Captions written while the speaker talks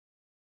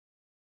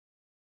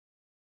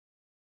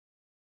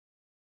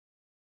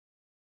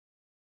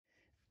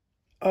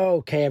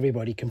Okay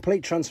everybody,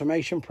 complete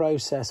transformation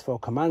process for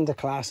Commander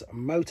class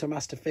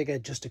Motormaster figure.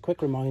 Just a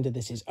quick reminder,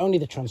 this is only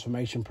the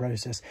transformation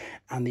process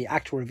and the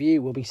actual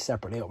review will be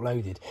separately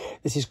uploaded.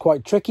 This is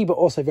quite tricky but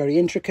also very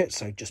intricate,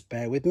 so just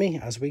bear with me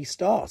as we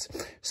start.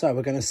 So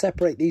we're going to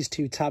separate these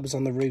two tabs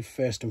on the roof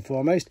first and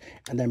foremost,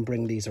 and then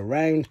bring these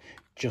around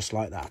just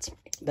like that.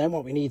 Then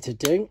what we need to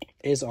do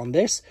is on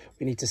this,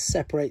 we need to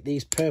separate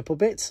these purple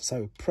bits.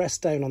 So press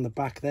down on the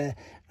back there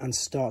and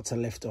start to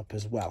lift up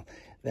as well.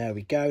 There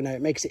we go. Now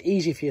it makes it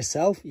easy for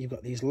yourself. You've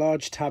got these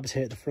large tabs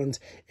here at the front.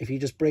 If you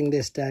just bring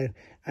this down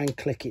and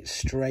click it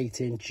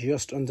straight in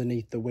just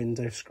underneath the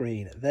window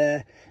screen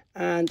there,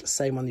 and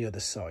same on the other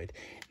side.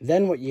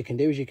 Then what you can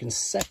do is you can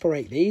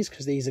separate these,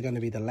 because these are going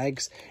to be the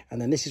legs,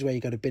 and then this is where you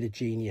got a bit of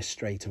genius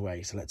straight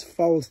away. So let's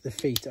fold the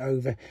feet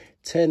over,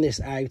 turn this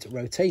out,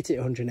 rotate it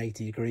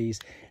 180 degrees,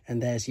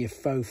 and there's your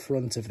faux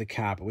front of the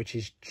cab, which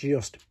is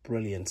just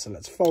brilliant. So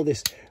let's fold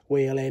this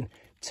wheel in,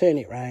 turn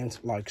it round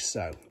like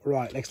so.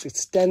 Right, let's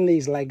extend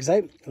these legs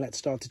out and let's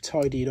start to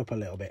tidy it up a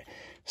little bit.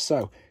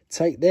 So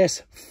take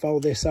this,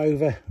 fold this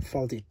over,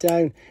 fold it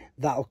down.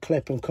 That'll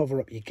clip and cover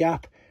up your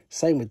gap.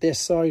 Same with this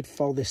side,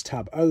 fold this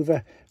tab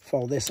over,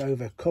 fold this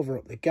over, cover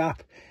up the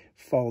gap.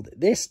 Fold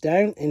this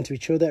down into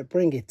each other,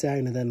 bring it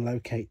down, and then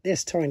locate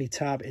this tiny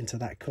tab into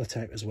that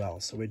cutout as well.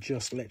 So we're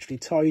just literally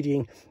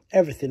tidying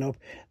everything up.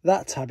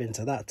 That tab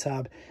into that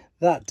tab,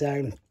 that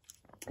down,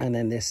 and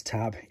then this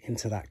tab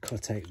into that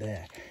cutout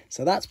there.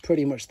 So that's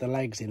pretty much the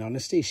legs in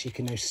honesty. So you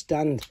can now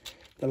stand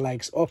the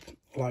legs up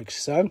like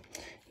so.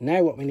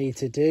 Now what we need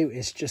to do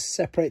is just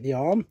separate the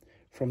arm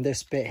from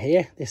this bit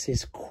here. This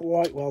is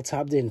quite well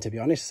tabbed in, to be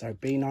honest, so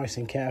be nice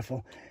and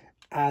careful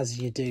as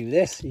you do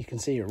this. You can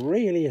see it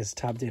really is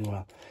tabbed in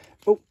well.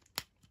 Oh,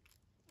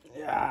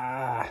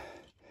 yeah,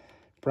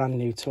 brand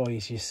new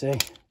toys, you see.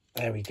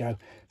 There we go.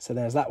 So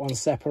there's that one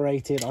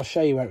separated. I'll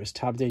show you where it was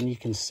tabbed in. You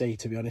can see,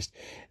 to be honest,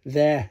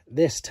 there,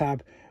 this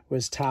tab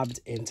was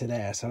tabbed into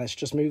there. So let's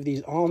just move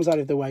these arms out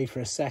of the way for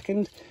a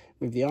second.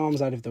 Move the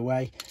arms out of the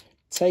way.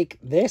 Take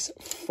this,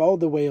 fold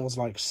the wheels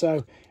like so,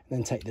 and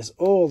then take this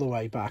all the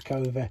way back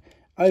over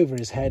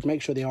his head.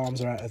 Make sure the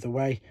arms are out of the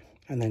way,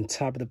 and then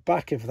tab the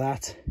back of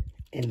that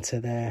into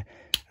there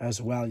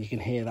as well. You can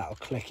hear that'll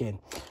click in.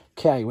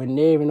 Okay, we're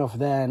near enough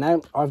there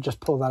now. I've just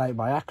pulled that out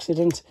by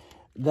accident.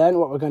 Then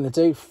what we're going to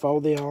do,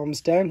 fold the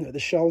arms down at the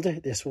shoulder.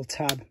 This will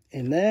tab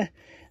in there.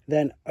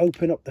 Then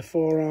open up the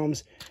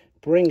forearms,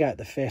 bring out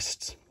the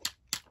fists,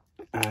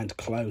 and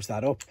close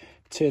that up.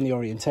 Turn the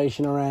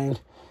orientation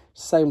around.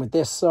 Same with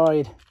this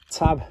side.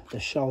 Tab the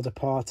shoulder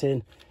part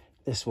in.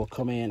 This will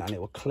come in and it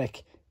will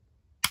click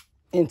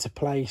into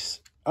place.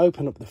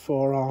 Open up the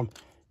forearm,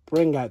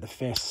 bring out the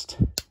fist,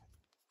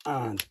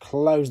 and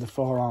close the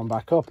forearm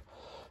back up.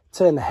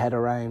 Turn the head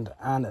around,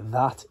 and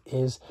that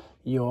is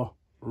your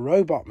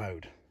robot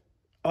mode.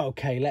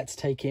 Okay, let's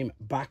take him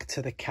back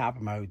to the cab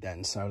mode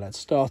then. So let's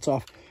start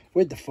off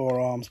with the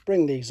forearms,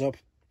 bring these up,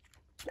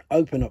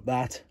 open up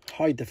that,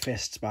 hide the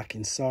fists back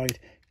inside,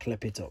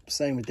 clip it up.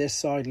 Same with this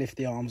side, lift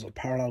the arms up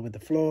parallel with the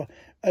floor,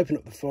 open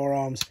up the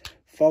forearms,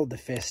 fold the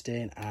fist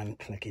in and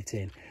click it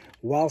in.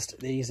 Whilst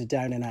these are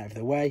down and out of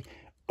the way,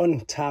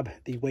 untab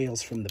the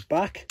wheels from the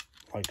back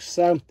like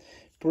so,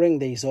 bring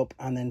these up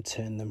and then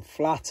turn them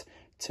flat,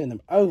 turn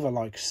them over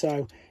like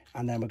so,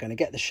 and then we're going to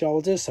get the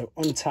shoulders. So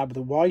untab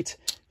the white,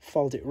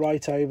 fold it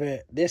right over.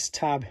 This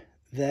tab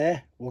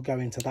there will go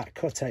into that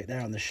cutout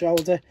there on the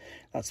shoulder.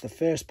 That's the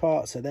first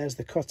part. So there's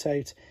the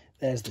cutout,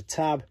 there's the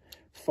tab.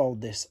 Fold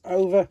this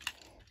over.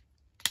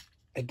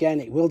 Again,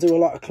 it will do a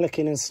lot of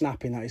clicking and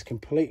snapping. That is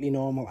completely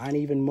normal, and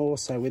even more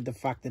so with the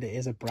fact that it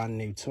is a brand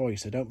new toy.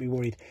 So don't be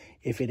worried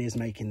if it is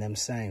making them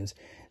sounds.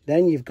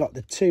 Then you've got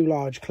the two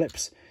large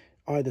clips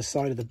either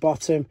side of the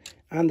bottom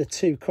and the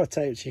two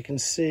cutouts. You can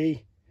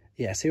see,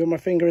 yeah, see where my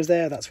finger is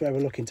there? That's where we're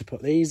looking to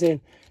put these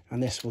in,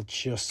 and this will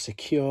just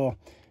secure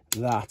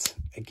that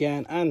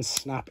again and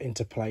snap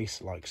into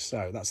place like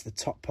so. That's the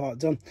top part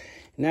done.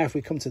 Now if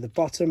we come to the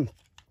bottom,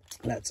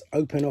 let's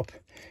open up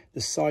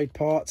the side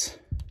parts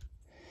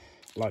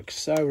like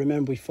so.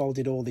 Remember, we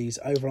folded all these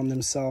over on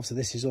themselves, so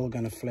this is all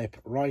going to flip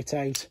right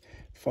out.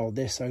 Fold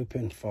this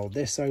open, fold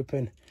this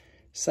open.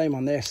 Same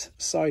on this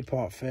side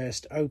part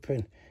first,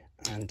 open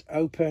and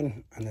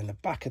open, and then the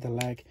back of the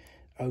leg,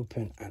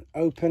 open and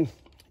open.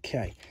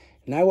 Okay,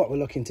 now what we're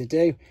looking to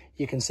do,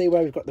 you can see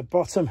where we've got the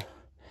bottom.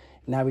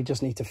 Now we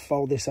just need to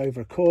fold this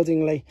over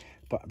accordingly.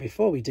 But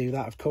before we do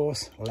that, of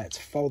course, let's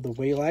fold the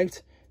wheel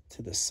out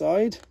to the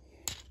side.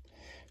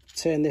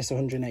 Turn this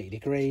 180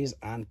 degrees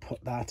and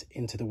put that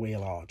into the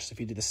wheel arch. So if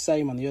you do the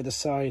same on the other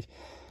side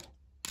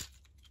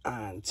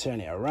and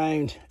turn it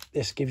around,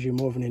 this gives you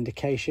more of an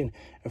indication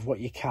of what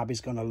your cab is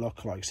going to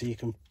look like. So you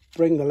can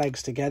bring the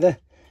legs together,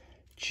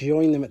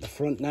 join them at the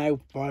front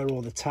now via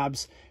all the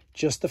tabs,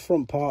 just the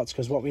front parts,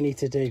 because what we need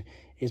to do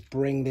is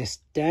bring this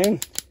down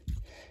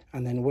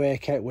and then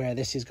work out where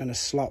this is going to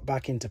slot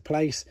back into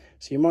place.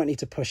 So you might need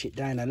to push it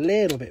down a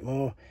little bit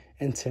more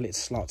until it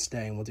slots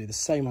down. We'll do the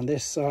same on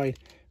this side,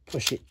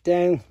 push it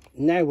down.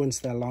 Now once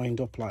they're lined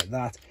up like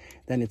that,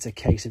 then it's a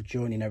case of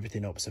joining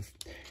everything up. So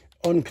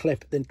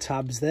unclip the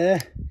tabs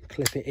there,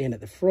 clip it in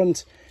at the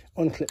front,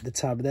 unclip the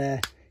tab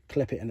there,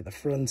 clip it in at the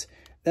front,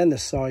 then the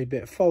side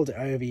bit, fold it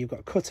over. You've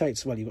got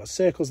cutouts, well, you've got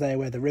circles there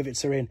where the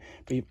rivets are in,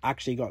 but you've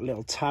actually got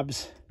little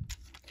tabs.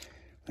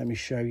 Let me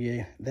show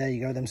you. There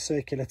you go, them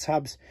circular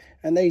tabs,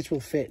 and these will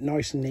fit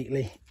nice and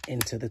neatly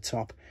into the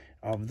top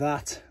of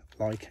that,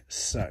 like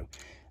so.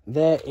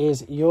 There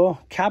is your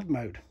cab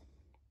mode.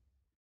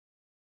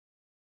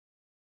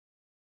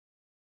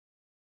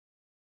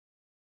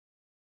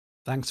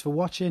 Thanks for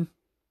watching.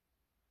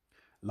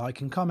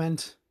 Like and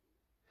comment,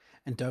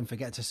 and don't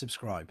forget to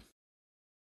subscribe.